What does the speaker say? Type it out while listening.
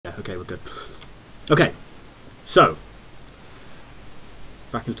Okay, we're good. Okay, so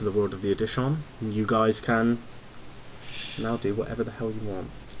back into the world of the Edition. You guys can now do whatever the hell you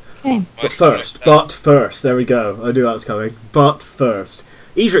want. Okay. But first, there we go. I knew that was coming. But first,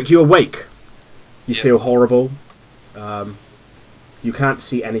 Edric, you awake. You feel horrible. You can't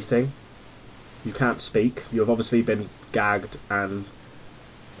see anything. You can't speak. You have obviously been gagged and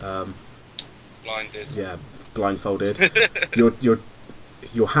blinded. Yeah, blindfolded.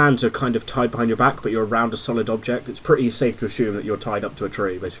 Your hands are kind of tied behind your back, but you're around a solid object. It's pretty safe to assume that you're tied up to a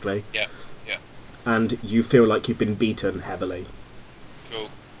tree, basically. Yeah, yeah. And you feel like you've been beaten heavily. Cool.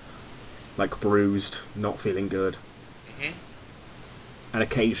 Like bruised, not feeling good. Mhm. And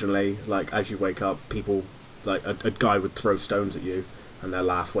occasionally, like as you wake up, people, like a guy would throw stones at you, and they'll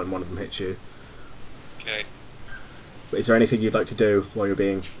laugh when one of them hits you. Okay. But is there anything you'd like to do while you're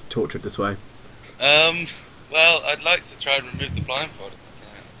being tortured this way? Well, I'd like to try and remove the blindfold.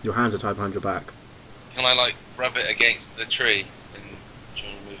 Your hands are tied behind your back. Can I, like, rub it against the tree and try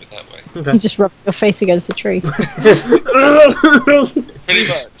and remove it that way? Okay. You just rub your face against the tree. Pretty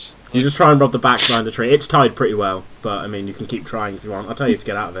much. You just try and rub the back behind the tree. It's tied pretty well, but I mean, you can keep trying if you want. I'll tell you to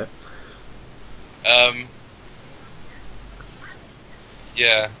get out of it.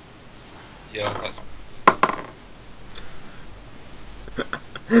 Yeah. Yeah, that's...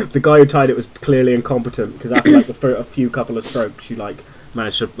 The guy who tied it was clearly incompetent, because after like a few couple of strokes, you like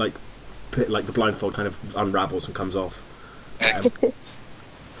managed to like the blindfold kind of unravels and comes off.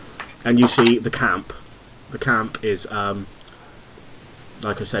 And you see the camp. The camp is like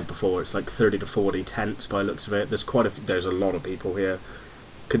I said before, it's like 30 to 40 tents by the looks of it. There's a lot of people here,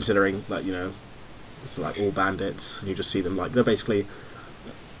 considering like, you know, it's like all bandits, and you just see them like they're basically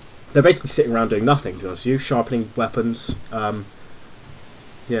sitting around doing nothing, to be honest with you, sharpening weapons.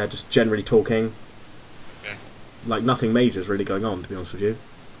 Yeah, just generally talking. Okay. Like nothing major is really going on, to be honest with you.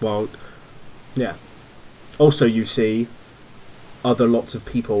 Well, yeah. Also, you see other lots of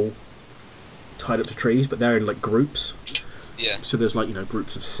people tied up to trees, but they're in like groups. Yeah. So there's like, you know,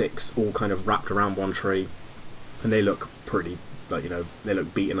 groups of 6 all kind of wrapped around one tree, and they look pretty, like, you know, they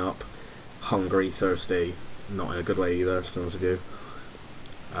look beaten up, hungry, thirsty, not in a good way either, to be honest with you.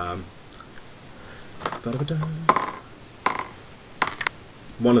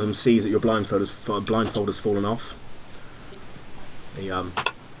 One of them sees that your blindfold has fallen off.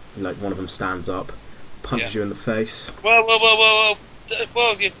 Like one of them stands up, punches you in the face. Whoa,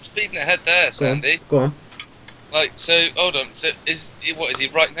 you're speeding ahead there, Sandy. Go on. Like, so, hold on, so, is he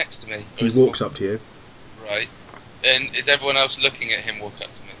right next to me? He walks up to you. Right. And is everyone else looking at him walk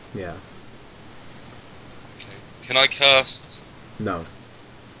up to me? Yeah. Okay. Can I cast... No.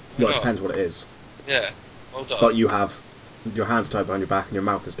 Well, it depends what it is. Yeah. Hold on. But you have your hands tied behind your back and your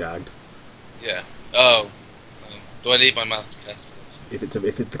mouth is gagged. Yeah. Oh. Do I need my mouth to cast it?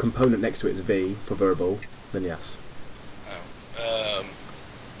 If the component next to it is V for verbal, then yes. Oh.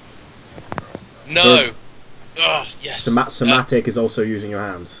 No! Oh, yes! Somatic is also using your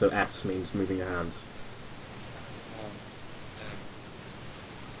hands, so S means moving your hands.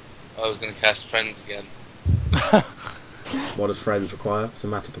 Damn. I was going to cast Friends again. What does friends require?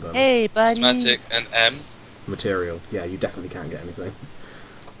 Somatic component. Hey, buddy. Somatic and M. Material. Yeah, you definitely can't get anything.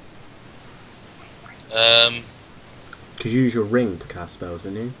 Because you use your ring to cast spells,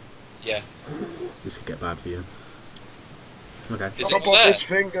 didn't you? Yeah. This could get bad for you. Okay. Is What it about there? his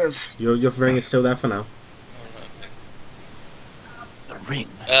fingers? Your ring is still there for now. The ring.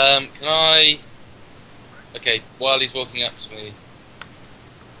 Can I... Okay, while he's walking up to me...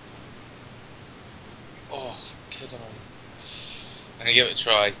 Oh, could I... I'm gonna give it a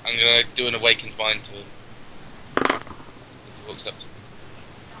try. I'm gonna do an awakened mind to him. If he walks up to me.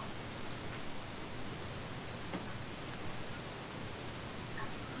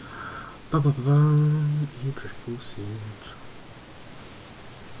 Edric will see it.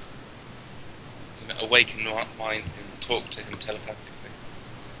 I'm gonna awaken mind him, talk to him telepathically.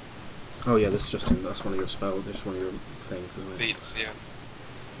 Oh yeah, that's one of your spells. That's one of your things, isn't it? Feats, yeah.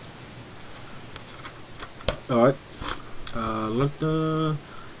 All right.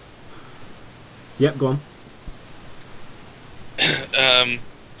 Yep, go on.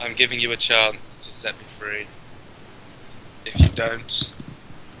 I'm giving you a chance to set me free. If you don't,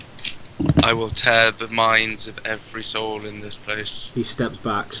 I will tear the minds of every soul in this place. He steps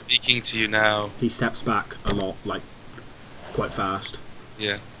back. Speaking to you now. He steps back a lot, like quite fast,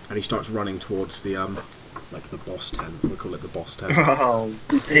 Yeah. and he starts running towards the like the boss tent. We call it the boss tent. Oh,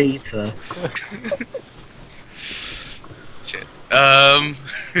 Peter. Shit.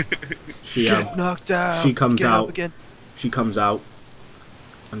 She Knocked out. she comes Get up out. again. She comes out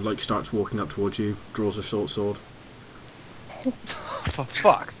and like starts walking up towards you. Draws her short sword. for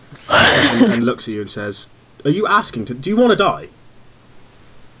fuck's. And looks at you and says, "Are you asking to? Do you want to die?"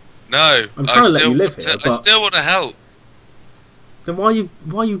 No, I'm trying to let you live want here, I but- still want to help. Then why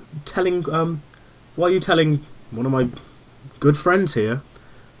are you telling one of my good friends here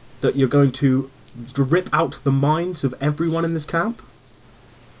that you're going to rip out the minds of everyone in this camp?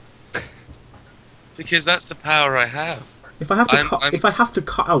 Because that's the power I have. If I have to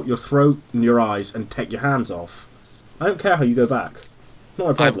cut out your throat and your eyes and take your hands off, I don't care how you go back. Not a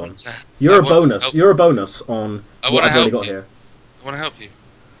I problem. want to, You're I a want to bonus. help- You're a bonus on I what wanna I've already help got you. here. I want to help you.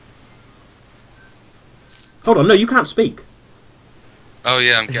 Hold on, no, you can't speak. Oh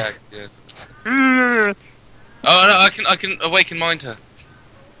yeah, I'm gagged. Yeah. Oh no, I can awaken mind her.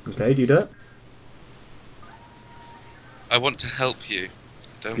 Okay, do you do it? I want to help you.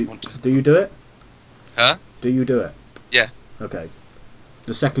 Don't want to. Do you do it? Huh? Do you do it? Yeah. Okay.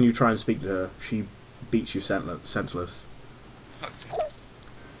 The second you try and speak to her, she beats you senseless. Fuck's sake.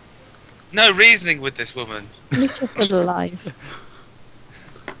 There's no reasoning with this woman. At least you're still alive.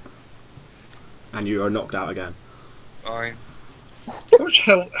 And you are knocked out again. Fine. How much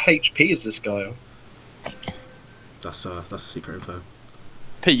HP is this guy on? That's secret info.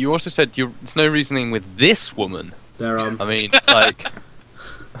 Pete, you also said there's no reasoning with this woman. They're I mean, like,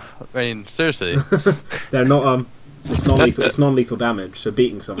 seriously. they're not it's non-lethal. It's non-lethal damage. So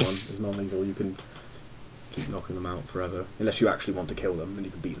beating someone is non-lethal. You can keep knocking them out forever, unless you actually want to kill them, and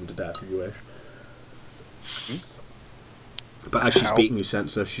you can beat them to death if you wish. But as she's Ow. beating you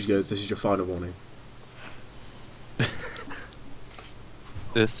senseless, she goes, "This is your final warning."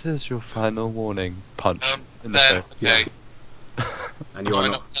 This is your final warning. Punch in the There. face. Okay. And you Am are I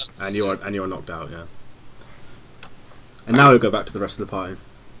knocked. knocked out? And you are knocked out. Yeah. And now we go back to the rest of the party.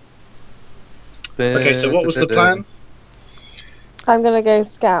 Okay, so what was the plan? I'm gonna go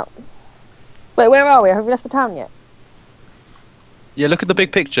scout. Wait, where are we? Have we left the town yet? Yeah, look at the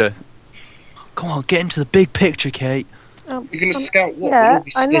big picture. Come on, get into the big picture, Kate. Oh, You're going to scout what? yeah, We'll all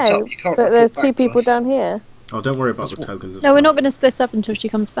be I split know, up. You can't but there's report two back to people us. down here. Oh, don't worry about the tokens. and No, we're stuff. not going to split up until she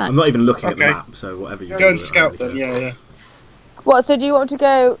comes back. I'm not even looking at the Okay. map, so whatever you Go and do, I scout don't then, really yeah. What? So do you want to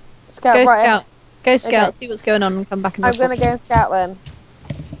go scout Go right? scout. Go scout. Okay. See what's going on and come back and I'm gonna report. go and scout then.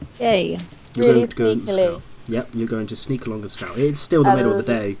 Yay. You're Really going to go and sneakily. scout. Yep, you're going to sneak along and scout. It's still the middle of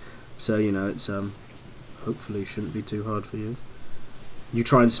the day, so you know it's hopefully shouldn't be too hard for you. You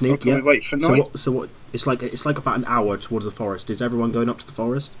try and sneak. Can Yeah. we wait for So night? what? So what? It's like about an hour towards the forest. Is everyone going up to the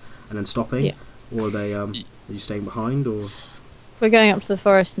forest and then stopping, Yeah. or are they are you staying behind, or We're going up to the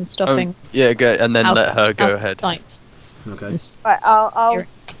forest and stopping. Yeah, go and then out- let her go out of ahead. Sight. okay? Right, I'll. Here.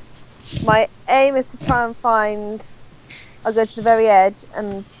 My aim is to try and find. I'll go to the very edge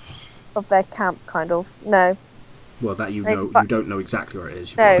and of their camp, kind of. No, Well, that you Like, know, but- you don't know exactly where it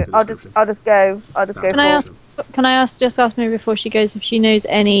is. You've no. got to look at the I'll description. just go. I'll just go. Can I for ask? Can I ask me before she goes if she knows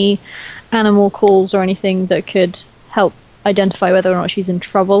any animal calls or anything that could help identify whether or not she's in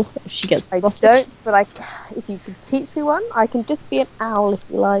trouble if she gets I spotted? don't, but if you could teach me one, I can just be an owl if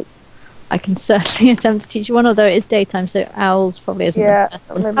you like. I can certainly attempt to teach you one, although it is daytime, so owls probably isn't Yeah, the best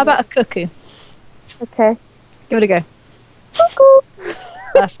one. maybe How about a cuckoo? Okay. Give it a go.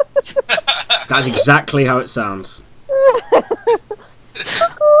 That's exactly how it sounds.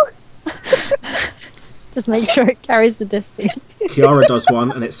 Just make sure it carries the distance. Kiara does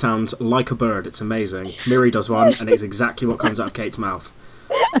one, and it sounds like a bird. It's amazing. Miri does one, and it's exactly what comes out of Kate's mouth.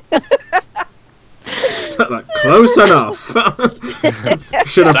 So, like, close enough.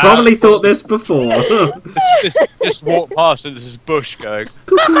 Should have probably thought this before. Just walk past and there's this bush going.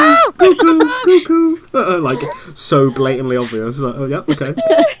 Cuckoo, cuckoo, cuckoo. Like, so blatantly obvious. Like, oh, yeah, okay.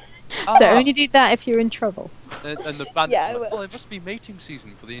 So only do that if you're in trouble. And the bandits Yeah, I are like, will. oh, it must be mating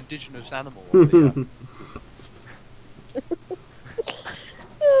season for the indigenous animal. of the,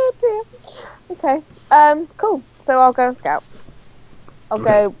 Oh dear. Okay. Cool. So I'll go and scout. I'll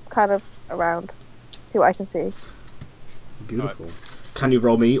go kind of around, see what I can see. Beautiful. Can you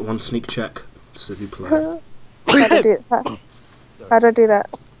roll me one sneak check, s'il vous plaît? How do I do that? How do I do that?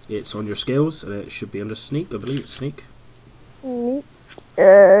 It's on your skills, and it should be under sneak. I believe it's sneak. Would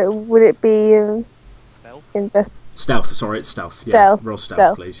it be Stealth? invest? Stealth, sorry, it's stealth. Yeah, Stealth, roll stealth,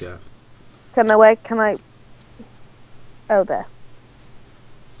 stealth. please, yeah. Can I? Oh, there.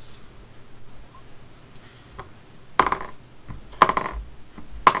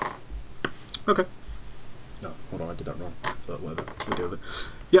 Okay. No, hold on, I did that wrong. But whatever, we'll deal with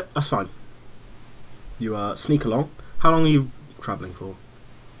it. Yep, that's fine. You sneak along. How long are you travelling for?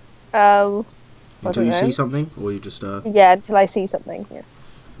 I Until don't you see know. something? Or you just, Yeah, until I see something. Yeah.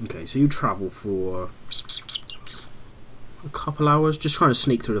 Okay, so you travel for a couple hours, just trying to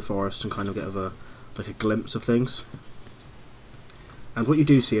sneak through the forest and kind of get a glimpse of things. And what you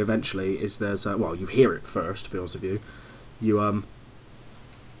do see eventually is there's well, you hear it first. To be honest with you,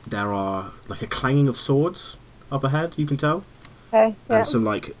 there are like a clanging of swords up ahead. You can tell, Okay. Yeah. and some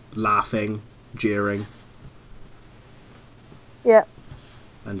like laughing, jeering, Yeah.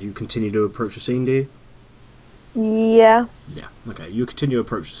 and you continue to approach the scene. Do you? Yeah. Yeah. Okay. You continue to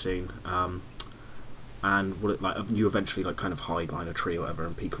approach the scene, and you eventually like kind of hide behind a tree or whatever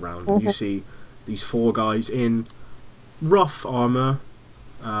and peek around. And you see these 4 guys in rough armor,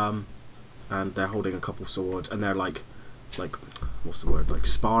 and they're holding a couple swords, and they're like what's the word? Like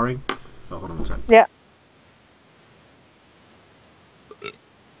sparring. Oh, hold on one second. Yeah.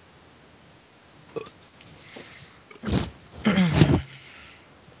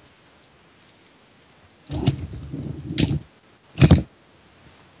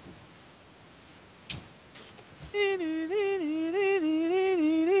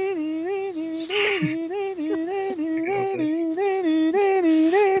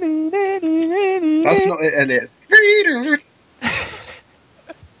 That's not it, Elliot.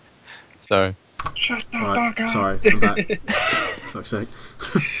 Sorry. Shut the Right. fuck up. Sorry. I'm back. For fuck's sake.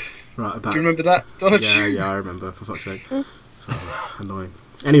 Right. I'm back. Do you remember that, Dodge? Yeah, I remember. For fuck's sake. Annoying.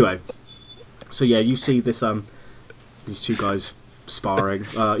 Anyway, so yeah, you see this these 2 guys sparring.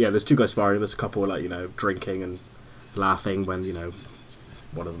 Yeah, there's 2 guys sparring. There's a couple like drinking and laughing when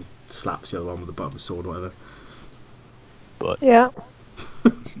one of them slaps the other one with the butt of the sword or whatever. Yeah.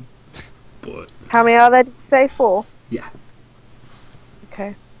 But How many are there? Did you say 4? yeah,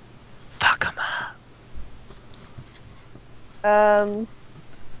 Okay. Fuck 'em up.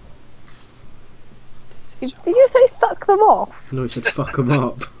 Did you say suck them off? no, he said fuck them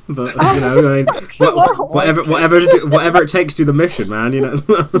up. But I mean, off. whatever it takes to do the mission, man.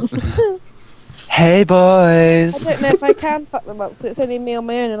 Hey, I boys. don't know if I can fuck them up because it's only me on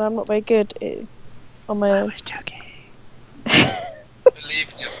my own and I'm not very good on my own. joking.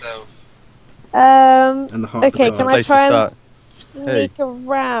 Believe in yourself. And the heart. Okay, of the can gods. I try and Place sneak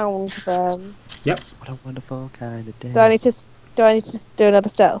around them? What a wonderful kind of day. Do I need to do another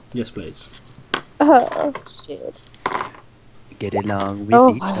stealth? Yes, please. Oh shit! Get along with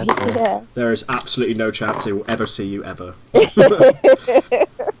Oh each other. yeah. There is absolutely no chance they will ever see you ever,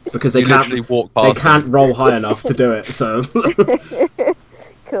 because they You can't. literally walk They past can't roll high enough to do it. So.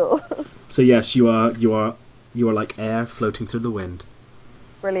 Cool. So yes, you are like air floating through the wind.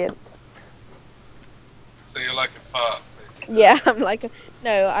 Brilliant. So you're like a fart, basically. Yeah, I'm like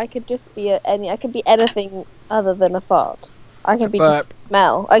no. I could just be I could be anything other than a fart. I can be burp. just a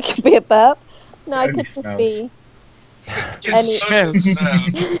smell. I could be a burp. No, I Only could just smells. be. Just Any- so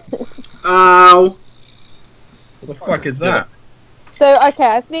smell. Ow! What the fuck is that? So okay,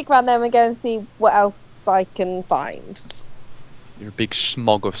 I sneak around them and go and see what else I can find. You're a big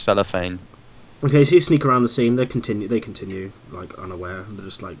smog of cellophane. Okay, so you sneak around the scene. They continue like unaware. They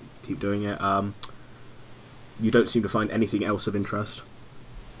just like keep doing it. You don't seem to find anything else of interest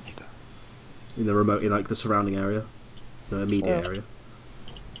in the remote, in like the surrounding area, the immediate area.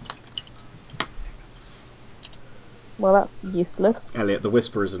 Well, that's useless. Elliot, the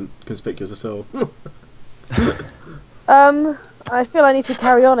whisper isn't conspicuous at all. I feel I need to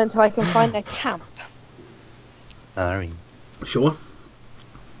carry on until I can find their camp. Sorry. Sure.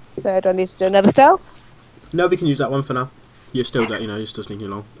 So do I need to do another stealth? No, we can use that one for now. You're still, you're still sneaking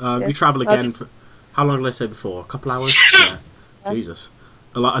along. Yeah. You travel I'll again just- for how long did I say before? A couple hours? Yeah. Jesus.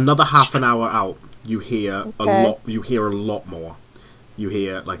 Like another half an hour out, you hear a Okay. lot. You hear a lot more. You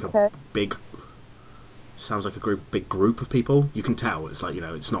hear like a Okay. big. Sounds like a big group of people. You can tell it's like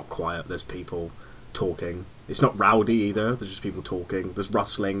it's not quiet. There's people talking. It's not rowdy either. There's just people talking. There's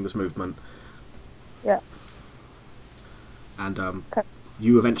rustling. There's movement. Yeah. And Okay.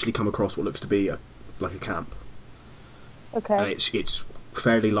 you eventually come across what looks to be like a camp. Okay. It's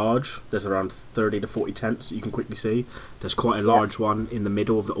fairly large. There's around 30 to 40 tents that you can quickly see. There's quite a large one in the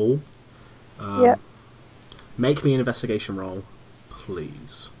middle of it all. Yeah. Make me an investigation roll,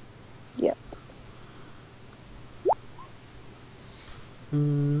 please. Yeah.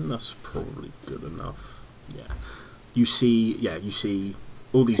 That's probably good enough. Yeah. You see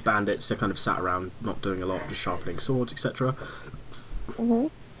all these bandits. They're kind of sat around, not doing a lot, just sharpening swords, etc. Mhm.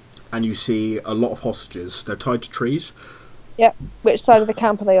 And you see a lot of hostages. They're tied to trees. Yep. Which side of the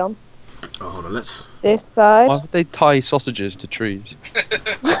camp are they on? Oh, hold on, let's. This side. Why would they tie sausages to trees?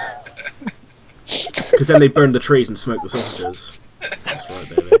 Because then they burn the trees and smoke the sausages. That's right,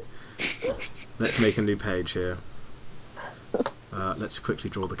 baby. Let's make a new page here. Let's quickly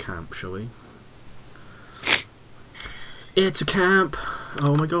draw the camp, shall we? It's a camp.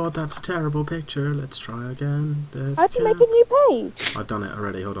 Oh my god, that's a terrible picture. Let's try again. There's How'd you make a new page? I've done it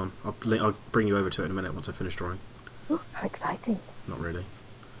already. Hold on. I'll bring you over to it in a minute once I finish drawing. Oh, how exciting. Not really.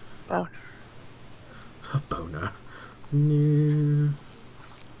 Oh. A boner. No.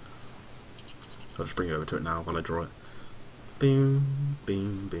 I'll just bring you over to it now while I draw it. Boom,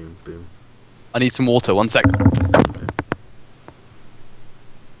 boom, boom, boom. I need some water. 1 sec. I'm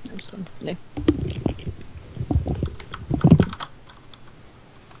just going to blue.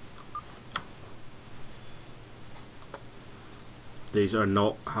 These are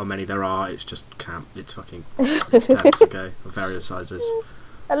not how many there are, it's just camp. It's fucking it's tents, okay? Of various sizes.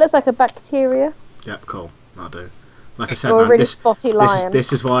 It looks like a bacteria. Yep, cool. That'll do. Like I said, Or a man, really spotty lion.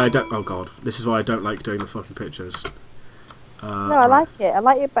 this is why I don't. Oh god, this is why I don't like doing the fucking pictures. No, I like it. I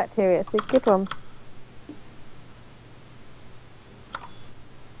like your bacteria. It's a good one.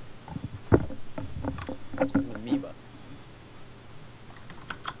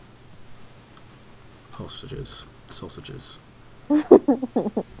 Hostages, sausages. Which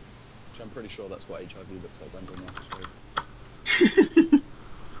I'm pretty sure that's what HIV looks like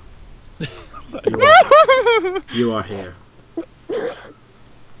when You are here.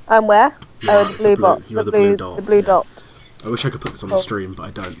 I'm where? You Oh, are the blue dot. You are the blue dot. The blue yeah. dot. I wish I could put this on the stream, but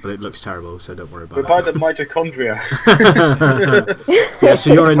I don't. But it looks terrible, so don't worry We're about by it. the mitochondria. Yeah,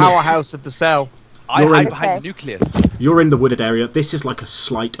 so you're in. Powerhouse of the cell. I You're hide in- behind the nucleus. You're in the wooded area. This is like a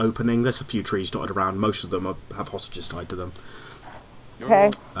slight opening. There's a few trees dotted around. Most of them have hostages tied to them.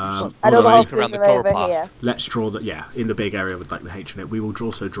 Okay. Um, I know the although- hostages around the are over chloroplast. here. Let's draw that. Yeah, in the big area with like the H in it. We will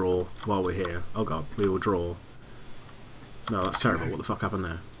also draw while we're here. Oh god, we will draw. No, that's terrible. What the fuck happened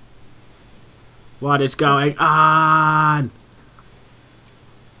there? What is going on?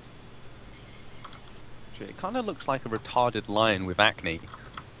 It kind of looks like a retarded lion with acne.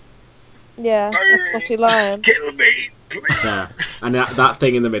 Yeah, a spotty lion. Kill me, please. Yeah, and that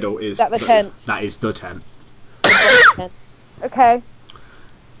thing in the middle is That the tent? That is the tent. Okay.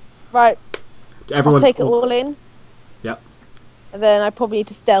 Right. Everyone I'll take it all in. Yep. And then I probably need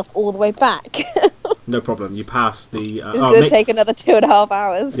to stealth all the way back. No problem. You pass the. It's going to take another 2.5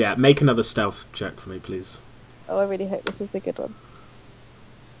 hours. Yeah, make another stealth check for me, please. Oh, I really hope this is a good one.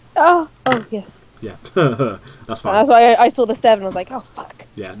 Oh yes. Yeah, that's fine. That's why I saw the 7. I was like, oh fuck.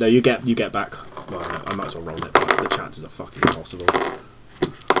 Yeah, no, you get back. Well, I might as well roll it. But the chances are fucking impossible.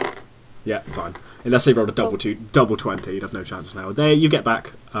 Yeah, fine. Unless they rolled a double 20, you'd have no chances now. There, you get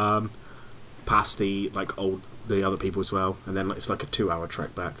back. Past the the other people as well, and then it's like a 2-hour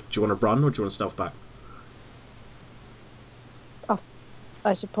trek back. Do you want to run or do you want to stealth back?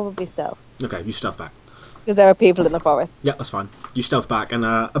 I should probably stealth. Okay, you stealth back. Because there are people in the forest. Yeah, that's fine. You stealth back, and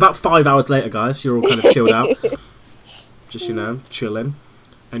about 5 hours later, guys, you're all kind of chilled out. Just, chilling.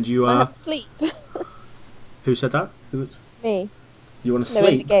 And you, I have to sleep. Who said that? Me. You want to No,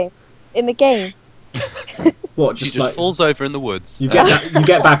 in the sleep? game. In the game. What, She just just like... falls over in the woods. You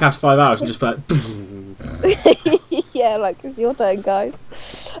get back after 5 hours and just like... Yeah, like, it's your turn, guys.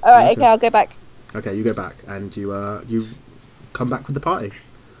 Alright, okay, I'll go back. Okay, you go back, and you come back with the party.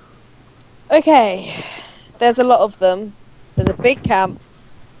 Okay. There's a lot of them. There's a big camp.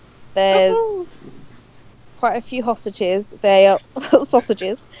 There's quite a few hostages. They are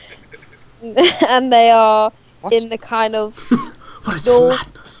sausages. And they are What? in the kind of What is this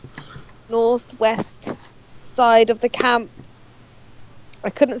madness? northwest side of the camp. I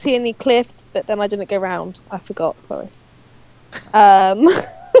couldn't see any cliffs, but then I didn't go round. I forgot, sorry. Good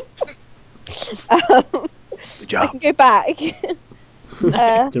I job. can go back.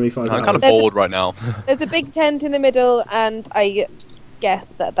 Give me 5 I'm hours. kind of There's a- bored right now. There's a big tent in the middle, and I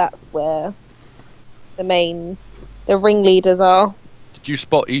guess that's where the ringleaders are. Did you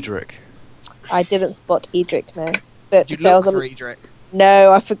spot Edric? I didn't spot Edric, no. But Did you there look was for Edric?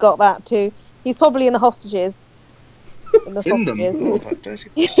 No, I forgot that too. He's probably in the hostages. In the In them. sausages. Oh, that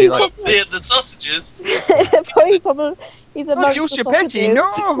dirty- She like The sausages. He's Oh, amongst Juicy the Petty, sausages.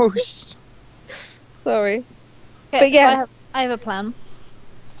 no! Sorry. Okay, But yes. so I have a plan.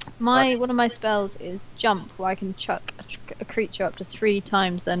 One of my spells is jump, where I can chuck a creature up to 3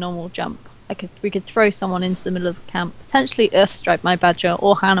 times their normal jump. We could throw someone into the middle of the camp, potentially Earthstripe, my badger,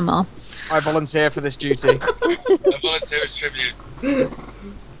 or Hanamar. I volunteer for this duty. A volunteer as tribute.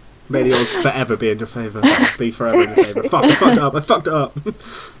 May the odds forever be in your favour. Be forever in your favour. Fuck, I fucked it up.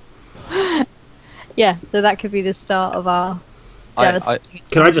 Yeah, so that could be the start of our I devastating.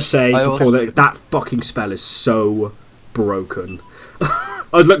 Can I just say, I before also- that fucking spell is so broken.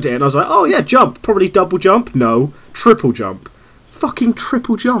 I looked at it and I was like, oh yeah, jump. Probably double jump. No. Triple jump. Fucking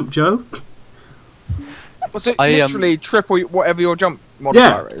triple jump, Joe. Was it I, literally triple whatever your jump Yeah,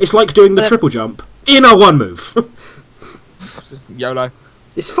 modifier is? it's like doing the triple jump in a one move. YOLO.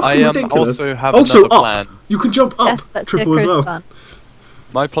 It's I fucking ridiculous. also have Also another up. plan. You can jump up Yes, that's triple as Scarecrow's well. plan.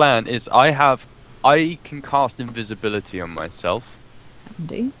 My plan is I have I can cast invisibility on myself.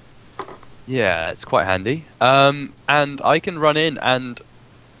 Handy. Yeah, it's quite handy. And I can run in and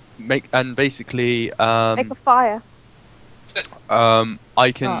basically Make a fire.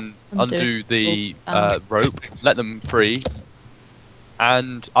 I can undo. undo the Oh. rope, let them free,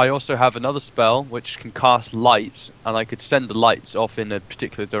 and I also have another spell which can cast lights, and I could send the lights off in a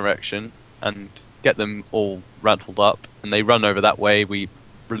particular direction and get them all rattled up, and they run over that way. We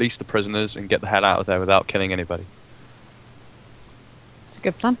release the prisoners and get the hell out of there without killing anybody. It's a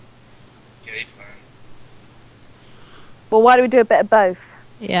good plan. Gay plan. Well, why do we do a bit of both?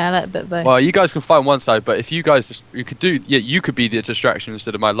 Yeah, I like a bit of both. Well, you guys can fight on one side, but if you guys you could do, yeah, you could be the distraction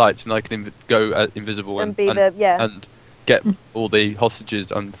instead of my lights, and I can go invisible And be the and get all the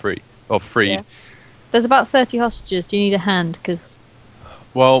hostages freed. Yeah. There's about 30 hostages. Do you need a hand? Because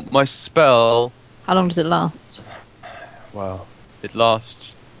Well, my spell, how long does it last? well, it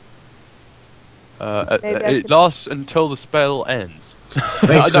lasts. Maybe I It could- lasts until the spell ends.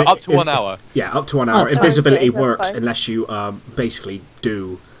 Basically, Up to 1 hour. Yeah, up to 1 hour. sorry. Invisibility Okay, that's works fine. unless you basically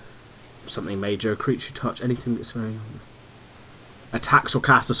do something major. Creature touch, anything that's very... attacks or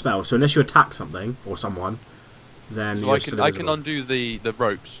cast a spell. So unless you attack something or someone, then So you're I still can invisible. undo the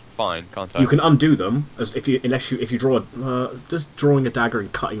ropes. Fine, can't I? You can undo them as if you draw. Does drawing a dagger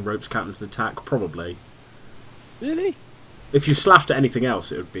and cutting ropes count as an attack? Probably. Really? If you slashed at anything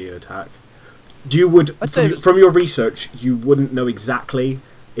else, it would be an attack. You would, I'd say from your research, you wouldn't know exactly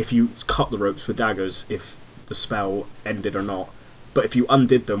if you cut the ropes with daggers if the spell ended or not. But if you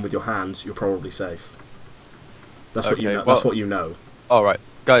undid them with your hands, you're probably safe. That's what you Okay, know. well- That's what you know. All right,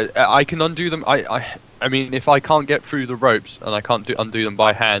 guys. I can undo them. I mean, if I can't get through the ropes and I can't undo them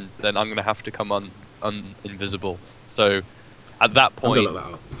by hand, then I'm gonna have to come invisible. So, at that I'm point, gonna look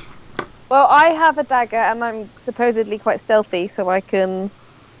that up. Well, I have a dagger and I'm supposedly quite stealthy, so I can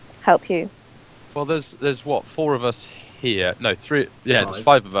help you. well, there's what, 4 of us here? No, 3. Yeah, there's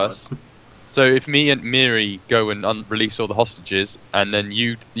Five. 5 of us. So if me and Miri go and release all the hostages, and then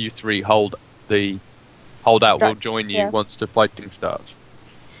you 3 hold out, we'll join you Yeah. once the fighting starts.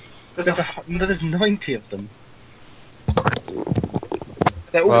 There's 90 of them.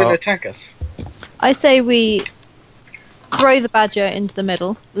 They're all Well- going to attack us. I say we throw the badger into the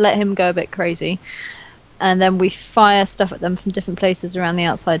middle, let him go a bit crazy, and then we fire stuff at them from different places around the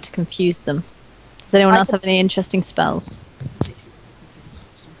outside to confuse them. Does anyone I else could- have any interesting spells?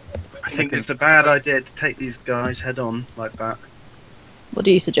 I think it's a bad idea to take these guys head on like that. What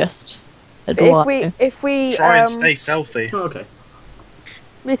do you suggest? If we Try and stay stealthy. Oh, okay.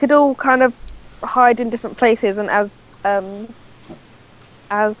 we could all kind of hide in different places, and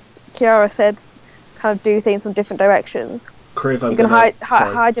as Kiara said, kind of do things from different directions. Kriv, I'm You can gonna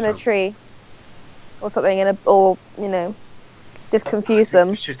hide in a tree or something, or just confuse them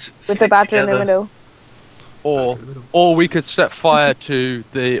We should with stick the badger in the together. middle. Or we could set fire to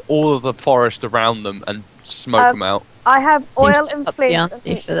all of the forest around them and smoke them out. I have Seems oil to and up the flint. ante I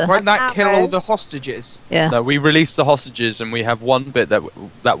think, for the- Won't that and kill all arrows. the hostages? Yeah. No, we release the hostages and we have one bit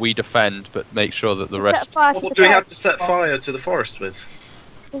that we defend, but make sure that the Set rest. fire to What the do we have tent. to set fire to the forest with?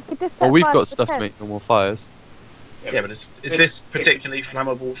 We could just set Well, we've fire got to the stuff to tent. make normal fires. Yeah, but is this particularly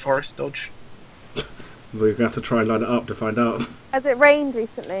flammable forest dodge? We're gonna have to try and line it up to find out. Has it rained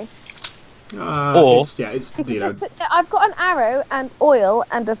recently? Or- it's We you can know. just I've got an arrow and oil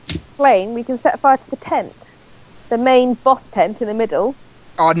and a flame. We can set fire to the tent, the main boss tent in the middle,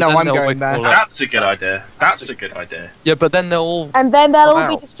 Oh no, Then I'm they'll going wait there. till- That's a good idea. That's a good idea. Yeah, but then they'll all. and then they'll all Wow.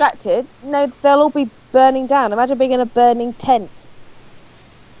 be distracted. No, they'll all be burning down. Imagine being in a burning tent.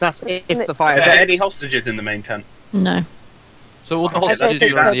 That's if the Are fire's there lit. any hostages in the main tent? No. So all the I don't hostages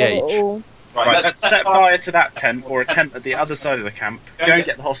think are on so, the they edge. were all- Right, let's set fire to that tent or a tent at the other side of the camp. Go and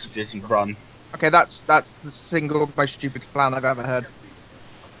get the hostages and run. Okay, that's the single most stupid plan I've ever heard.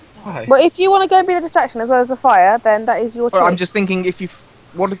 Why? Well, if you want to go and be the distraction as well as the fire, then that is your choice. Well, I'm just thinking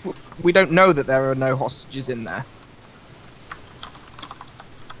what if we don't know that there are no hostages in there?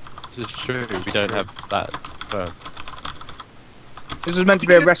 This is true. We don't have that. This is meant to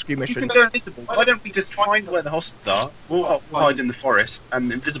be a rescue You mission. can go invisible. Why don't we just find where the hostages are? We'll hide in the forest, and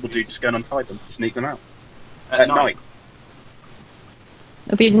the invisible dude just go and untie them to sneak them out at night.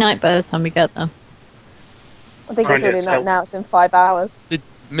 It'll be night by the time we get there. I think Try it's and get already night stealth. now. It's been 5 hours.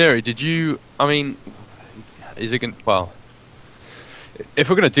 Miri, did you? I mean, is it going? Well, if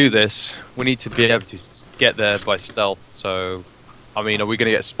we're going to do this, we need to be able to get there by stealth. So, I mean, are we going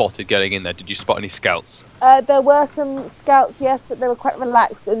to get spotted getting in there? Did you spot any scouts? There were some scouts, yes, but they were quite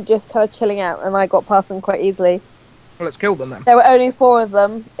relaxed and just kind of chilling out, and I got past them quite easily. Well, let's kill them then. There were only 4 of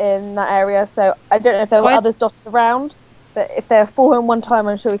them in that area, so I don't know if there were Why- others dotted around, but if there were 4 in one time,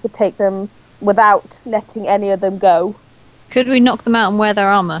 I'm sure we could take them without letting any of them go. Could we knock them out and wear their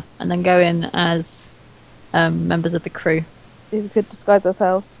armor, and then go in as members of the crew? If we could disguise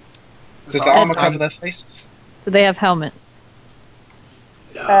ourselves. Does the armor cover their faces? Do they have helmets?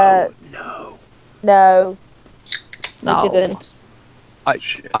 No. No, No. we didn't.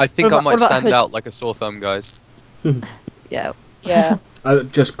 I think What I might about stand hood? out like a sore thumb, guys. Yeah. Yeah.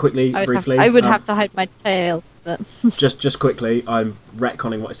 Just quickly, briefly. I would have to hide my tail, but Just quickly, I'm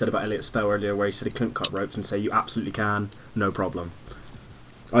retconning what I said about Elliot's spell earlier, where he said he couldn't cut ropes, and say you absolutely can, no problem.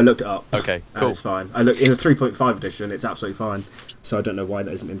 I looked it up. Okay, And cool. it's fine. I look in the 3.5 edition, it's absolutely fine. So I don't know why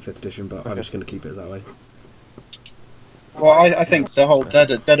that isn't in 5th edition, but I'm just going to keep it that way. Well, I think the whole dead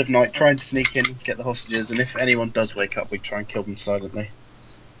of night, trying to sneak in, get the hostages, and if anyone does wake up, we try and kill them silently.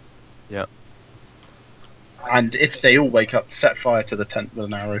 Yeah. And if they all wake up, set fire to the tent with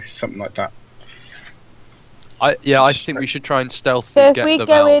an arrow, something like that. I think we should try and stealthily So if get we them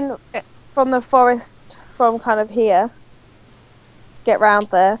go out. in from the forest, from kind of here, get round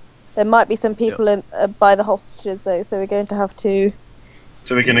there, there might be some people in by the hostages though, so we're going to have to...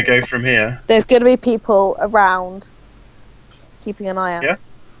 So we're going to go from here. There's going to be people around, keeping an eye out. Yeah.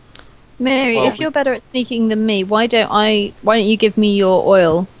 Mary, Well, if you're better at sneaking than me, why don't you give me your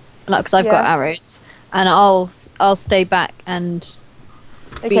oil? Because I've got Yeah. arrows, and I'll stay back and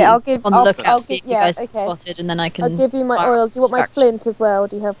Okay, be I'll give. on the lookout I'll to see give. if you Yeah, guys okay. spotted, and then I can. I'll give you my fire oil. Do you want my distract. flint as well?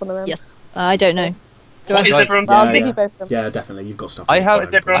 Do you have one of them? Yes. I don't know. Do What I is Guys, everyone I'll Yeah, give yeah. you both of them. Yeah, definitely, you've got stuff. I to have- find.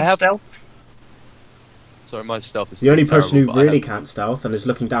 Is everyone I have- stealth? Sorry, my stealth is The only person terrible, who but I really have- can't stealth and is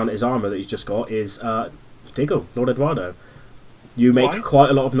looking down at his armour that he's just got is Diggle, Lord Eduardo. You make Why? quite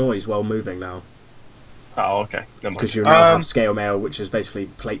a lot of noise while moving now, Oh, okay. Never mind. because you now have scale mail, which is basically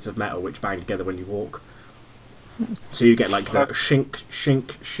plates of metal which bang together when you walk. So you get like the shink, shink,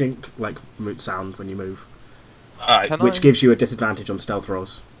 shink, like sound when you move, Alright. Can which I- gives you a disadvantage on stealth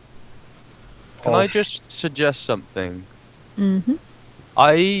rolls. Can I just suggest something? Mm-hmm.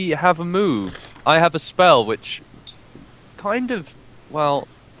 I have a move. I have a spell which kind of, well,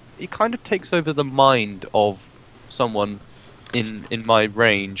 it kind of takes over the mind of someone in my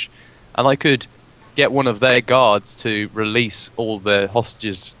range, and I could get one of their guards to release all the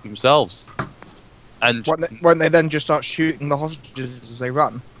hostages themselves. And Won't they then just start shooting the hostages as they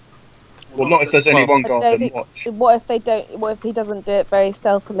run? Well, not if there's only Well, one guard I and don't watch. What if they don't? What if he doesn't do it very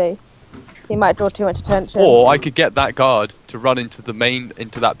stealthily? He might draw too much attention. or I could get that guard to run into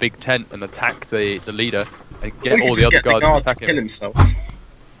that big tent and attack the leader, and get Or you all could the just other get the guards to guard attack to kill him. himself.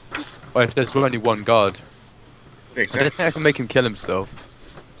 Or if there's only one guard, I don't think I can make him kill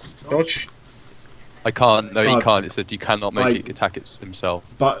himself. Dodge. I can't. No, Oh. you can't. It said you cannot make I- it attack himself.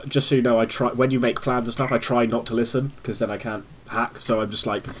 But just so you know, I try when you make plans and stuff. I try not to listen because then I can't hack. So I'm just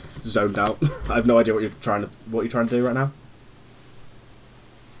like zoned out. I have no idea what you're trying to do right now.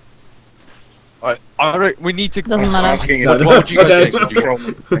 We need to. Doesn't I'm matter. asking No, if no, what would you okay. guys think? control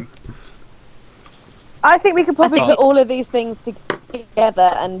thing. I think we could probably I think put all of these things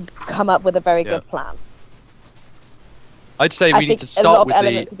together and come up with a very Yeah. good plan. I'd say I we need think to a lot start of with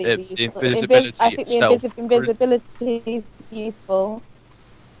elements of these are the useful. invisibility I think the itself. invisibility is useful.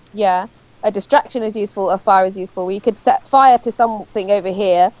 Yeah. A distraction is useful. A fire is useful. We could set fire to something over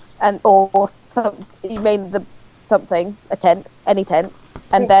here, and or some. You mean a tent, any tent,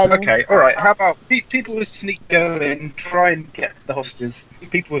 and then Okay, alright, how about people with sneak go in, try and get the hostages.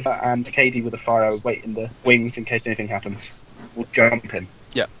 People with that and Katie with a fire wait in the wings in case anything happens. We'll jump in.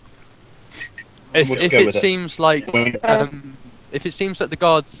 If, We'll just if go it with it. seems like if it seems that the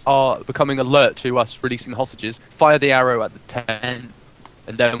guards are becoming alert to us releasing the hostages, fire the arrow at the tent,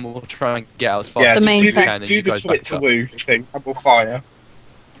 and then we'll try and get out as fast Yeah, The as main we do can, the, and do you the guys back us Twitter up. woo thing, and we'll fire.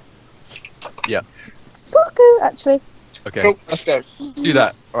 cuckoo actually. Okay, Cool, let's go. do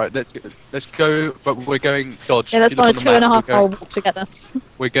that. All right, let's go. But we're going dodge. Yeah, let's If go you on a look the 2.5 map, hour walk together.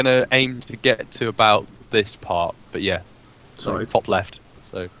 We're gonna aim to get to about this part. But yeah, Sorry, like top left.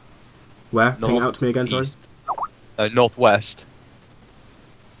 So where? Ping north, out to me again. Sorry. east, northwest.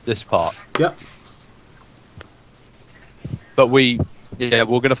 This part. Yep. But we're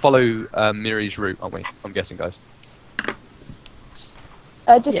gonna follow Miri's route, aren't we? I'm guessing, guys.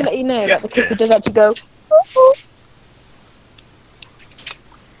 Just Yeah. to let you know, Yeah. that the cuckoo does actually go.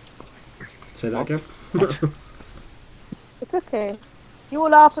 Say that again. The cuckoo. You all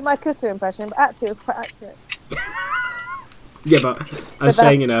laughed at my cuckoo impression, but actually it was quite accurate. Yeah, but I'm But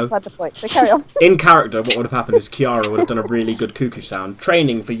saying, that's you know, beside the point. So carry on. in character, what would have happened is Kiara would have done a really good cuckoo sound,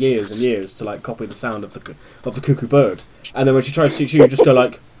 training for years and years to like copy the sound of the cuckoo bird. And then when she tries to teach you, you just go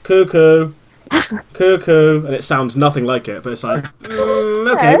like cuckoo, cuckoo, and it sounds nothing like it. But it's like,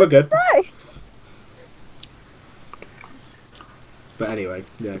 okay, we're good. Right. But anyway,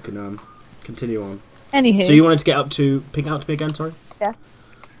 yeah, can Continue on. Anywho, So you wanted to get up to ping out to me again? Sorry.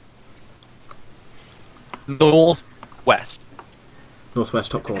 Northwest.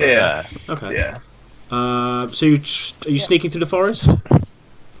 Northwest top corner. Yeah. Okay. Yeah. So are you sneaking through the forest?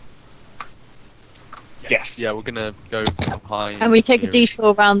 Yes. Yeah, we're gonna go behind. and we take a here.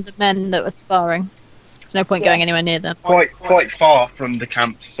 detour around the men that were sparring. There's no point Yeah. going anywhere near them. Quite far from the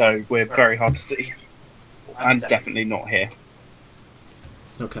camp, so we're very hard to see. And definitely not here.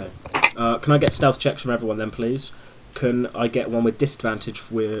 Okay. Can I get stealth checks from everyone then, please? Can I get one with disadvantage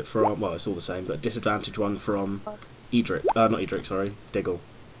from... Well, it's all the same, but disadvantage one from Edric. Not Edric, sorry. Diggle.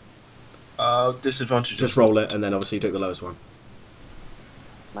 Disadvantage. Just roll it, and then obviously you take the lowest one.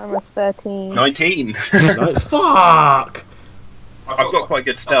 Mine was 13. 19. Right? Fuck! I've got quite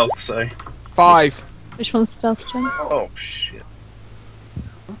good stealth, so. 5. Which one's stealth, Jen? Oh shit.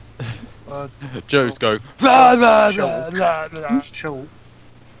 Joe's going. Show.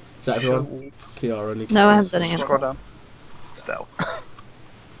 Is that everyone? Kiara and No, I haven't done it yet. Scroll down. Stealth.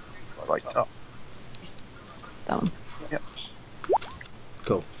 Right up. That one.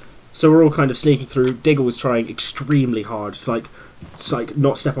 Cool. So we're all kind of sneaking through. Diggle was trying extremely hard to like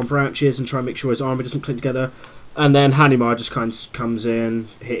not step on branches and try and make sure his armor doesn't cling together. And then Hanimar just kind of comes in,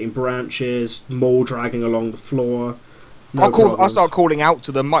 hitting branches, Maul dragging along the floor. No I'll problems. start calling out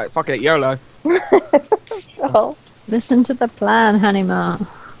to them. Might fuck it, YOLO. Oh. Listen to the plan, Hanima.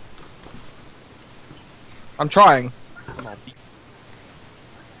 I'm trying.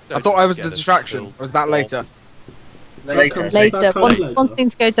 I thought I was Get the us distraction. killed. Or was that later? Later. Later, That comes once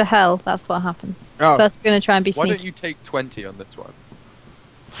things go to hell, that's what happens. Oh. First, we're going to try and be Why don't sneaky. you take 20 on this one?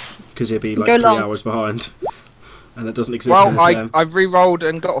 Because he'll be like Go 3 long. hours behind. And it doesn't exist in Well, this game. I've re-rolled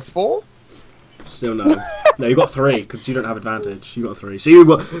and got a 4. Still no. No, you got 3, because you don't have advantage. You got 3.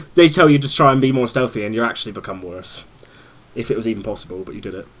 So they tell you to try and be more stealthy, and you actually become worse. If it was even possible, but you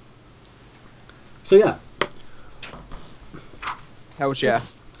did it. So yeah. Hells yeah.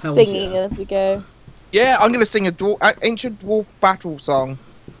 Hells Singing yeah. as we go. Yeah, I'm gonna sing a ancient dwarf battle song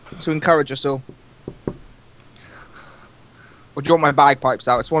to encourage us all. Or do you want my bagpipes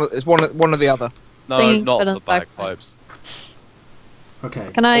out? It's one or the other. No, Singing's not better the than bagpipes. bagpipes.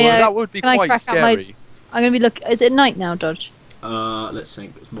 Okay. Can I? Although that would be can I quite crack out my- scary. I'm going to be Is it night now, Dodge? Let's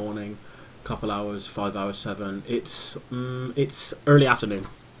think. It's morning. Couple hours. 5 hours. 7. It's early afternoon.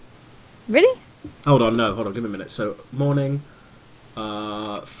 Really? Hold on. Give me a minute. So morning.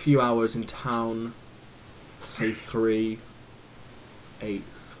 Few hours in town. Say 3. 8.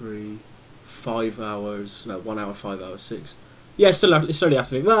 3. 5 hours. No, 1 hour. 5 hours. 6. Yeah, it's early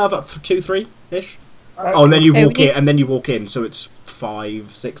afternoon. Well, about 2, 3 ish. Oh, and then you Okay, walk we in, and then you walk in, so it's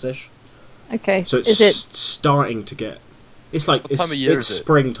 5, 6 ish. Okay. So it's Is it? starting to get. It's like What time of year it's is it?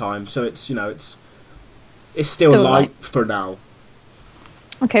 springtime, so it's it's still Still light light. for now.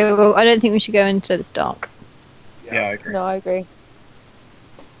 Okay, well, I don't think we should go into this dark. Yeah, I agree. No, I agree.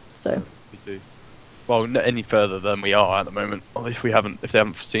 So, We do. Well, not any further than we are at the moment. Or if they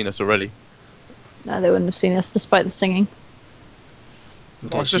haven't seen us already. no, they wouldn't have seen us despite the singing.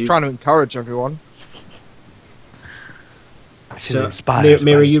 Okay, I was so just trying to encourage everyone. So,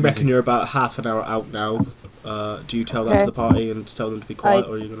 Mira, you reckon you're about half an hour out now? Do you tell that to Okay. the party and tell them to be quiet,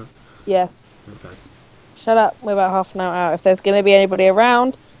 or are you gonna? Yes. Okay. Shut up. We're about half an hour out. If there's going to be anybody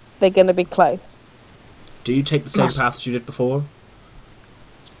around, they're going to be close. Do you take the same Yes. path as you did before?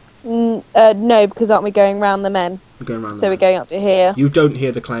 No, because aren't we going round the men? We're going around. So the we're back. going up to here. You don't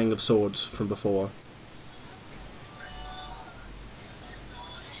hear the clang of swords from before.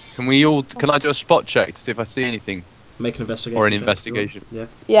 Can I do a spot check to see if I see anything? Make an investigation. Or an check, if you want. investigation. Yeah.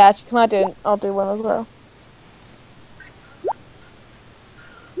 Yeah, actually, can I do it? I'll do one as well.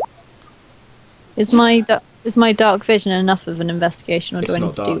 Is my dark vision enough of an investigation, or do It's I need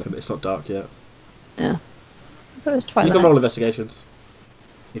not to dark. do? It's not dark yet. I thought it was You Twilight. can roll investigations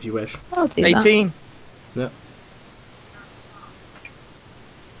if you wish. I'll do that. 18.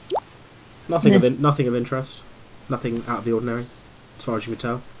 Nothing of interest. Nothing out of the ordinary, as far as you could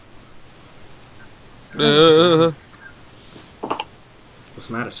tell. What's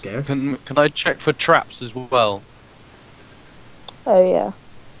the matter? Scared? Can I check for traps as well? Oh, yeah.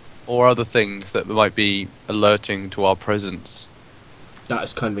 Or other things that might be alerting to our presence? That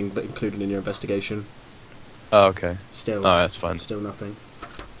is kind of included in your investigation. Oh, okay. Still. Oh, that's fine. Still nothing.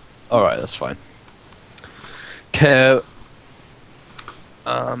 Alright, that's fine. Okay.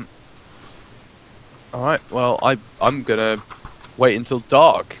 Alright, well, I'm gonna wait until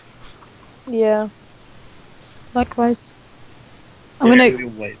dark. Yeah. Likewise. I'm gonna. We'll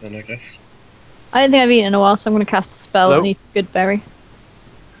wait then, I guess. I don't think I've eaten in a while, so I'm gonna cast a spell Hello? and eat a good berry.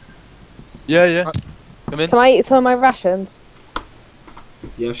 Yeah. Come in. Can I eat some of my rations?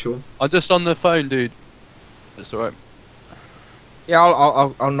 Yeah, sure. I'm just on the phone, dude. That's alright. Yeah,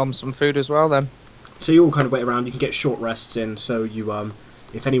 I'll nom some food as well then. So you all kind of wait around. You can get short rests in. So you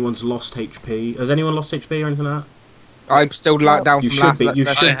if anyone's lost HP, has anyone lost HP or anything like that? I'm still down You from should last be. let's You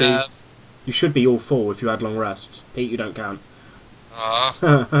say. should be. have. You should be all full if you had long rests. Pete, you don't count.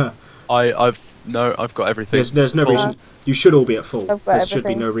 Ah, I've got everything. There's no full. reason. You should all be at full. I've got There should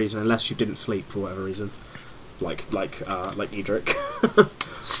be everything. no reason unless you didn't sleep for whatever reason. Like Edric.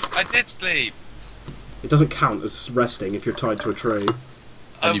 I did sleep. It doesn't count as resting if you're tied to a tree.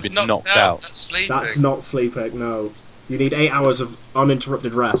 I And you've was been knocked out. out. That's sleeping. That's not sleeping, no. You need 8 hours of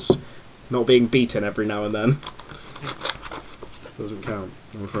uninterrupted rest, not being beaten every now and then. Doesn't count,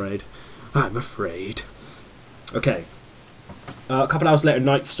 I'm afraid. I'm afraid. Okay. A couple hours later,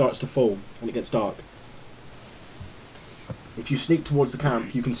 night starts to fall, and it gets dark. If you sneak towards the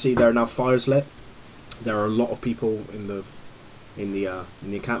camp, you can see there are now fires lit. There are a lot of people in the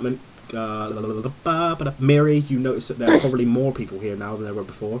encampment. Mary, you notice that there are probably more people here now than there were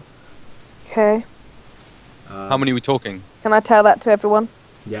before. Okay. How many are we talking? Can I tell that to everyone?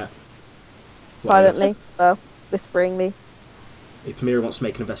 Yeah. Silently? Well, whisperingly. If Miri wants to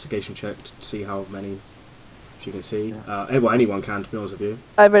make an investigation check to see how many she can see, well, anyone can, to be honest with you.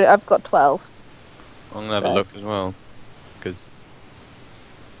 I've got 12. I'm gonna have a look as well, because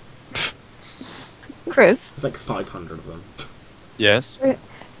Kriv, There's like 500 of them. yes,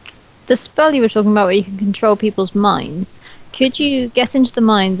 the spell you were talking about where you can control people's minds, could you get into the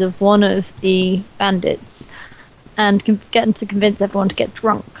minds of one of the bandits and get them to convince everyone to get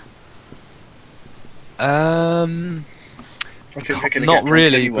drunk? I think they're gonna get not drunk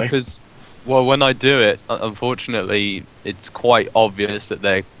really, anyway. because well, when I do it, unfortunately, it's quite obvious that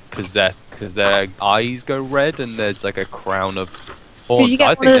they're possessed because their eyes go red and there's like a crown of you horns. get I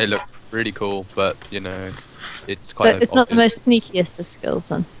one think of they the- look really cool, but you know, it's But quite. it's not the most sneakiest of skills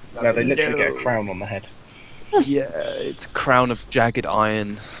then. No, they literally get a crown on the head. Yeah, it's a crown of jagged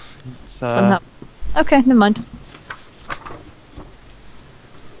iron. It's, Somehow. Okay, never mind.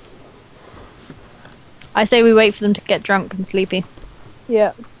 I say we wait for them to get drunk and sleepy.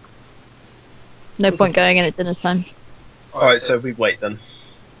 Yeah. No point going in at dinner time. Alright, so we wait then.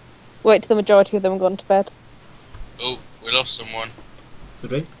 Wait till the majority of them have gone to bed. Oh, we lost someone.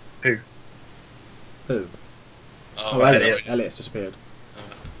 Did we? Who? Who? Oh, Oh, Elliot. Elliot. Elliot's disappeared.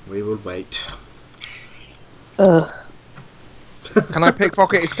 We will wait. Ugh. Can I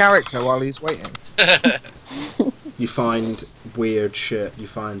pickpocket his character while he's waiting? You find weird shit. You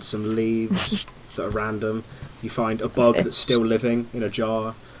find some leaves that are random. You find a bug that's still living in a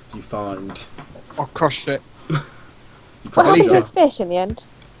jar. You find... I'll crush it. You What probably happened to got- his fish in the end?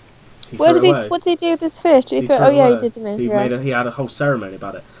 He Where threw did it he? away. What did he do with his fish? Did he He throw? threw Oh it yeah, away. he did, didn't he? He Yeah. he had a whole ceremony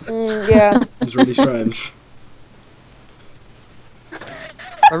about it. Yeah. It was really strange.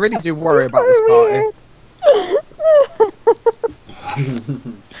 I really do worry about this party.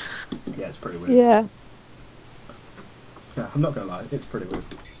 Yeah, it's pretty weird. Yeah. Yeah, I'm not gonna lie, it's pretty weird.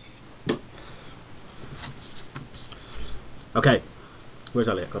 Okay, where's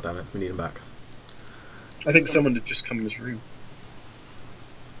Elliot? God damn it, we need him back. I think someone had just come in his room.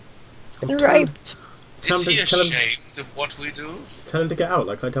 Right. Tell Is him he to- tell him- ashamed of what we do? Tell him to get out,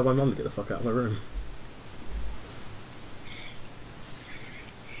 like I tell my mum to get the fuck out of my room.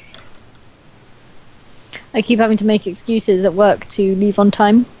 I keep having to make excuses at work to leave on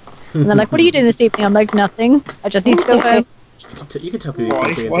time. And they're like, what are you doing this evening? I'm like, nothing. I just need to go home. You can tell people Why?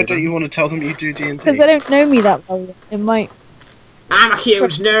 you do Why don't you want to tell them you do D&D? Because they don't know me that well yet. It might, I'm a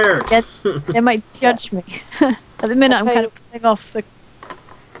huge nerd! they might judge me. At the minute, I'm Okay. kind of putting off the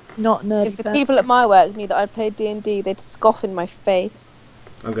not nerdy If the person. people at my work knew that I played D&D, they'd scoff in my face.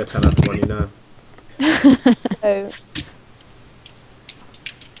 I'm gonna tell everyone you know. So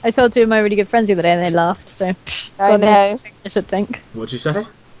I told two of my really good friends the other day and they laughed, so I God knows know. what I should think. What'd you say?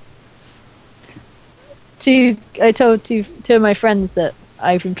 I told two of my friends that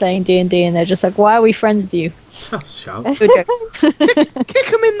I've been playing D&D and they're just like, why are we friends with you? Oh, shout. Good joke. Kick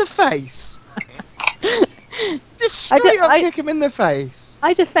him in the face. Just I straight don't- up I- kick him in the face.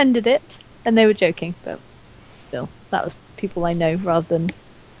 I defended it and they were joking, but still, that was people I know rather than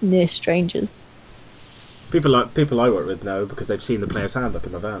near strangers. People I work with know because they've seen the player's handbook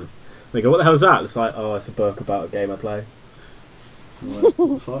in my van. They go, what the hell's that? It's like, oh, it's a book about a game I play. I'm like, what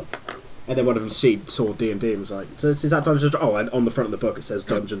the fuck? And then one of them saw D&D and was like, so is that Dungeons and Dragons? Oh, and on the front of the book it says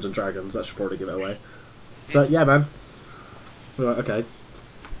Dungeons and Dragons. That should probably give it away. So, yeah, man. We're like, okay.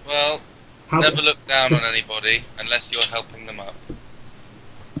 Well, How, never look down on anybody unless you're helping them up.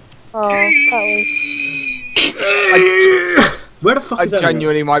 Oh, that was. where the fuck I is everyone?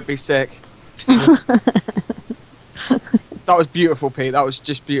 genuinely might be sick. That was beautiful, Pete. That was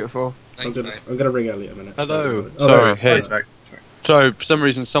just beautiful. Thanks, mate. I'm gonna ring Elliot a minute. Hello. Oh, Sorry. there it is. Hey. So, for some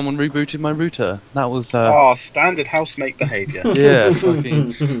reason, someone rebooted my router. That was, Oh, standard housemate behaviour. yeah,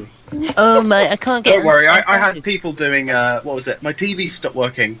 fucking... Oh mate, I can't get. Don't worry, I had people doing, what was it? My TV stopped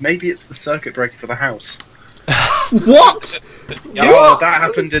working. Maybe it's the circuit breaker for the house. What? Yeah, that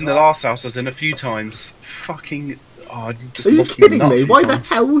happened in the last house I was in a few times. Fucking... Oh, you just Are you lost my kidding nut a me? few Why the times.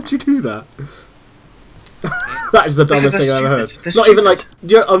 hell would you do that? That is the dumbest thing I've ever heard. They're Not even stupid. like, you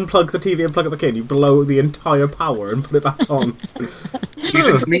don't unplug the TV and plug it back in, you blow the entire power and put it back on. You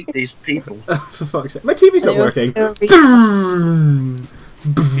didn't meet these people. For fuck's sake. My TV's not They were working. still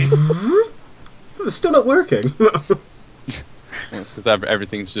It's still not working. It's because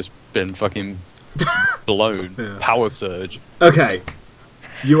everything's just been fucking blown. Yeah. Power surge. Okay.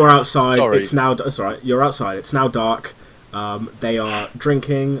 You are outside. Sorry. It's now... That's alright. You're outside. It's now dark. They are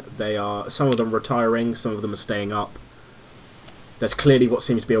drinking. Some of them retiring. Some of them are staying up. There's clearly what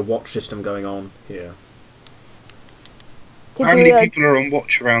seems to be a watch system going on here. To How do many a- people are on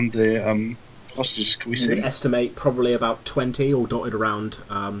watch around the hostages? Can we You would see? estimate probably about 20 all dotted around.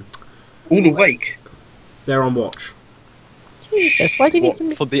 All awake. They're on watch. Jesus, why do you need What,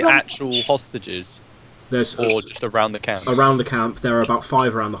 somebody for the drunk? actual hostages? There's Or just around the camp? around the camp. There are about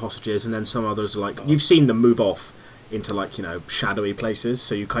 5 around the hostages, and then some others are like you've seen them move off into like shadowy places,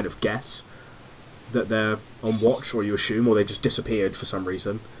 so you kind of guess that they're on watch, or you assume, or they just disappeared for some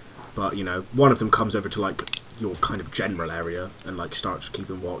reason. But one of them comes over to like your kind of general area and like starts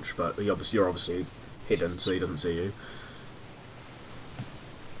keeping watch, but you're obviously hidden, so he doesn't see you.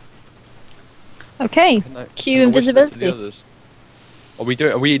 Okay, Can I- cue can I whisper to the invisibility. others? Are we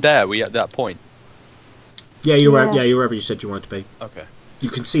there? Are we at that point? Yeah, you're Yeah. you're wherever you said you wanted to be. Okay. You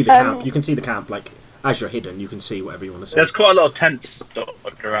can see the camp. You can see the camp like as you're hidden. You can see whatever you want to see. There's quite a lot of tents dotted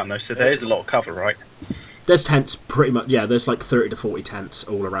around though, so there is a lot of cover, right? There's tents pretty much. Yeah, there's like 30 to 40 tents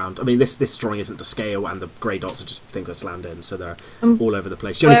all around. I mean, this drawing isn't to scale, and the grey dots are just things I slammed in, so they're all over the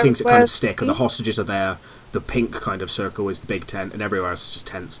place. The only Where- things that kind where of stick are the is- hostages are there. The pink kind of circle is the big tent, and everywhere else is just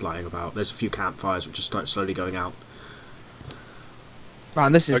tents lying about. There's a few campfires which are slowly going out.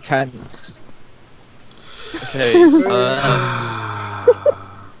 Man, this is tense. Okay.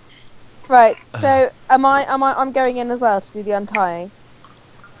 Right. So I'm going in as well to do the untying.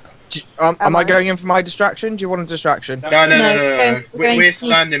 Am Am I I? going in for my distraction? Do you want a distraction? No. No, we're going We're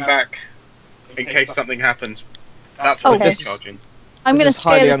sneak. standing back in case something happens. That's what Okay. we're This is- discharging. I'm This going is to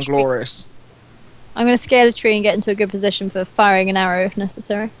highly scale a tree. unglorious. I'm going to scale a tree and get into a good position for firing an arrow if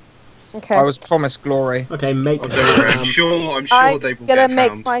necessary. Okay. I was promised glory. Okay, make. I'm sure I'm they will gonna get make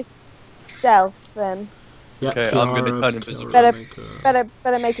found. my stealth then. Yeah, Okay, I'm gonna Kiara, turn invisible. Better- make a-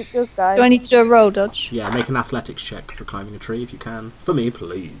 Better make it good, guys. Do I need to do a roll dodge? Yeah, make an athletics check for climbing a tree if you can. For me,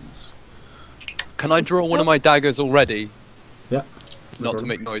 please. Can I draw one of my daggers already? Yeah. Not to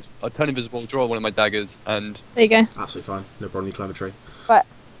make noise. I turn invisible, draw one of my daggers, and There you go. Absolutely fine. No problem. You climb a tree.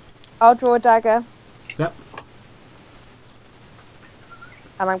 I'll draw a dagger Yep.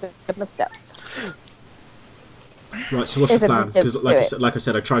 and I'm going to give my steps. Right. So what's Is your it plan? Because do like, it? like I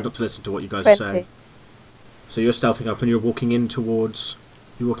said, I tried not to listen to what you guys were 20. saying. So you're stealthing up and you're walking in towards.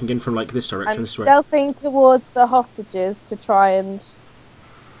 You're walking in from like this direction. I'm This way. stealthing towards the hostages to try and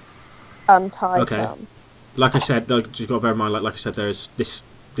untie Okay. them. Like I said, like, you've got to bear in mind, like I said, there's this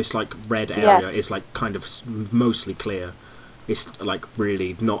like red Yeah. area is like kind of mostly clear. It's like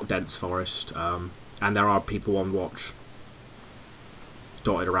really not dense forest, and there are people on watch,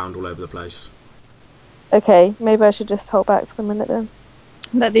 dotted around all over the place. Okay, maybe I should just hold back for a minute then.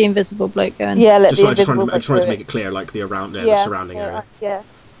 Let the invisible bloke go in. Yeah, let Just, the I just wanted, invisible I just wanted to go make it clear, like the around, the yeah, surrounding yeah, area. Yeah.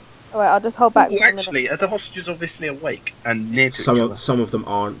 Alright, I'll just hold back Well, for a minute. actually, are the hostages obviously awake and near to each other? Some of them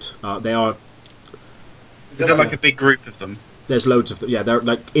aren't. They are. Is there like a big group of them? There's loads of them. Yeah, they're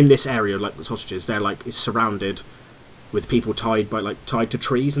like in this area, like the sausages. They're like it's surrounded with people tied to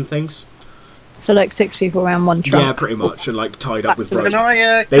trees and things. So like 6 people around one Yeah, trunk. pretty much, and like tied up with Can rope. Can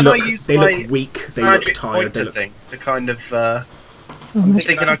I? They Can look. I use They my look weak. They look magic tired. They pointer look. thing to kind of? Oh I'm my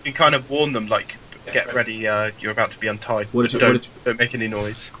thinking I can kind of warn them, like, get ready. You're about to be untied. What did Just you- what don't, did don't make any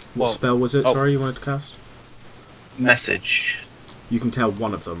noise. What Well, spell was it? oh. Sorry, you wanted to cast. Message. You can tell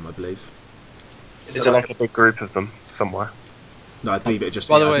one of them, I believe. Is there like a big group of them somewhere? No, I believe it just.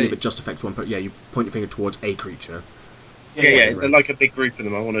 By the I way- believe it just affects one. Yeah, you point your finger towards a creature. Yeah. Is there like a big group of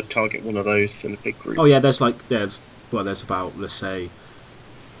them? I want to target one of those in a big group. Oh yeah, there's about, let's say,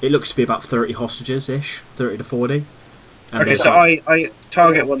 it looks to be about 30 hostages ish, 30 to 40. And Okay, there's so like- I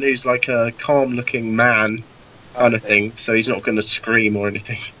target one who's like a calm-looking man, kind of thing. So he's not going to scream or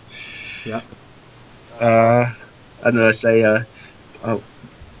anything. Yeah. And then I say,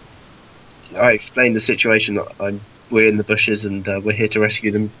 I explain the situation that I'm we're in the bushes and we're here to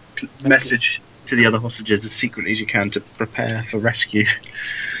rescue them. Message to the other hostages as secretly as you can to prepare for rescue.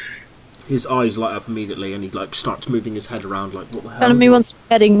 His eyes light up immediately, and he like starts moving his head around, like what the hell? Tell me once we're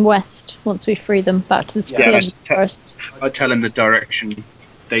heading west. Once we free them back to the Yeah, end of the forest. I tell him the direction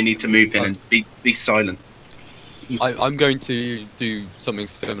they need to move in and be silent. I'm going to do something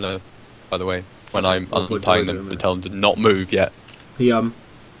similar, by the way, when I'm What we're untying doing, them isn't and it? tell them to not move yet.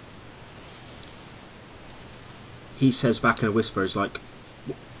 He says back in a whisper, "Is like,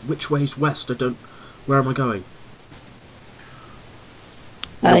 which way's west? Where am I going?"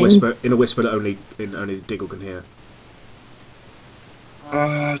 In a whisper that only Diggle can hear.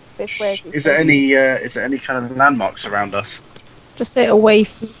 Which way is he Is there any kind of landmarks around us? Just say away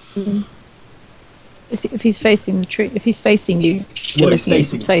from. If he's facing the tree, if he's facing you, Well, he's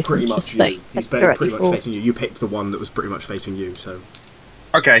face, facing pretty much just say, you. He's directly pretty much forward. facing you. You picked the one that was pretty much facing you, so.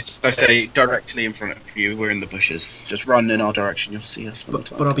 Okay, so I say directly in front of you. We're in the bushes. Just run in our direction. You'll see us. When the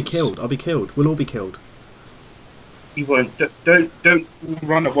time But I'll be comes. killed. I'll be killed. We'll all be killed. You won't. Don't all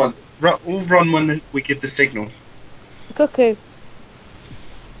run at once. All run when we give the signal. Cuckoo.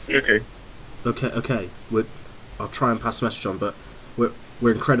 Okay. Okay. I'll try and pass the message on, but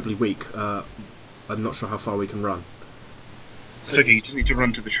we're incredibly weak. I'm not sure how far we can run. It's okay. You just need to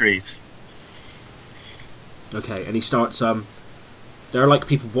run to the trees. Okay, and he starts. There are like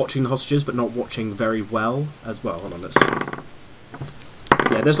people watching the hostages, but not watching very well as well. Hold on, let's.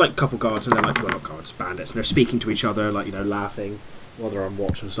 Yeah, there's like a couple guards, and they're like, well, not guards, bandits, and they're speaking to each other, like laughing while they're on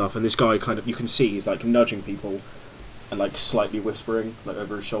watch and stuff. And this guy kind of, you can see, he's like nudging people and like slightly whispering like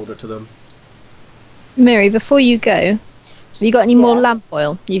over his shoulder to them. Miri, before you go, have you got any more Yeah. lamp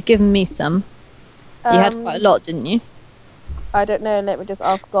oil? You've given me some. You had quite a lot, didn't you? I don't know. Let me just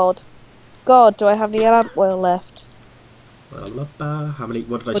ask God. God, do I have any lamp oil left? Well, how many?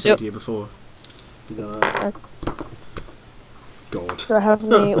 What did I Well, say do- to you before? God. Do I have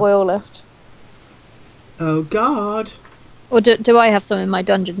any oil left? Oh God. Or do I have some in my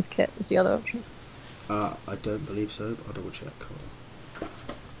dungeons kit? Was the other option. I don't believe so. But I'll double check.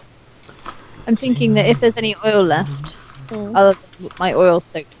 I'm thinking that if there's any oil left, other than my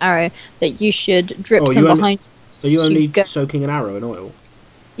oil-soaked arrow, that you should drip Oh, some you only- behind. Are you only go- soaking an arrow in oil?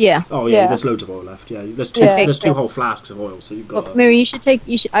 Yeah. Oh yeah, Yeah. there's loads of oil left. Yeah, there's two. Yeah. There's two whole flasks of oil, so you've got. Well, Miri,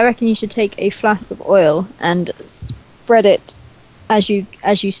 I reckon you should take a flask of oil and spread it as you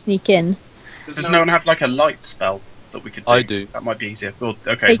sneak in. Does no one have like a light spell that we could do? I do. That might be easier. Well,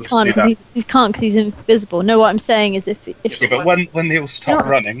 okay, He let's can't do that. because he's invisible. No, what I'm saying is if Yeah, but when they all start No.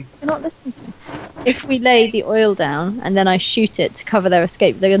 running, you're not listening to me. If we lay the oil down and then I shoot it to cover their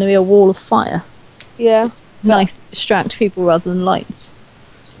escape, they're going to be a wall of fire. Yeah. Nice to distract people rather than lights.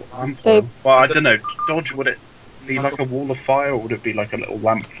 So- well, I don't know. Dodge, would it be like a wall of fire, or would it be like a little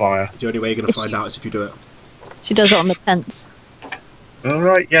lamp fire? The only way you're gonna find out is if you do it. She does it on the tents. All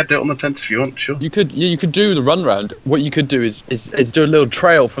right, yeah, do it on the tent if you want. Sure. You could do the run round. What you could do is do a little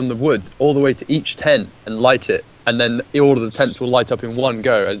trail from the woods all the way to each tent and light it, and then all of the tents will light up in one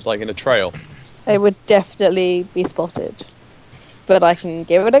go as like in a trail. It would definitely be spotted. But I can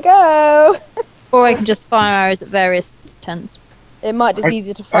give it a go. Or I can just fire arrows at various tents. It might just be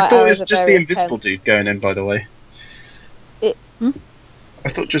easier to fire I thought it arrows was at just the various invisible tents. dude going in, by the way. Hmm? I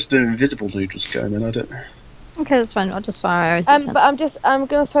thought just the invisible dude was going in. I don't know. Okay, that's fine. I'll just fire arrows at tents. But I'm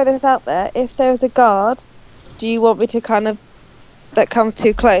gonna throw this out there. If there's a guard, do you want me to kind of that comes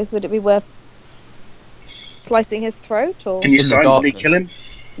too close? Would it be worth slicing his throat or? Can you In the silently darkness. kill him?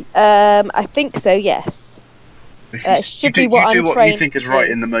 I think so. Yes. Should you be what do I'm what you trained think to is right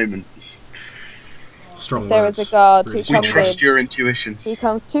do. in the moment. Strong There words. is a guard who Really We strong comes trust words. in. your intuition. He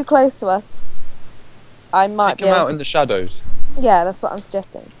comes too close to us. I might Take be them able out to. in the shadows. Yeah, that's what I'm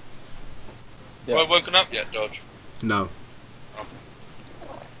suggesting. Yeah. Have I woken up yet, Dodge? No.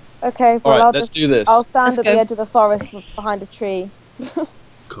 Okay. Well, All right, I'll let's just. do this. I'll stand Let's at the go. edge of the forest behind a tree,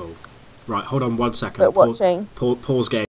 Cool. Right, hold on 1 second. but watching. Pause game.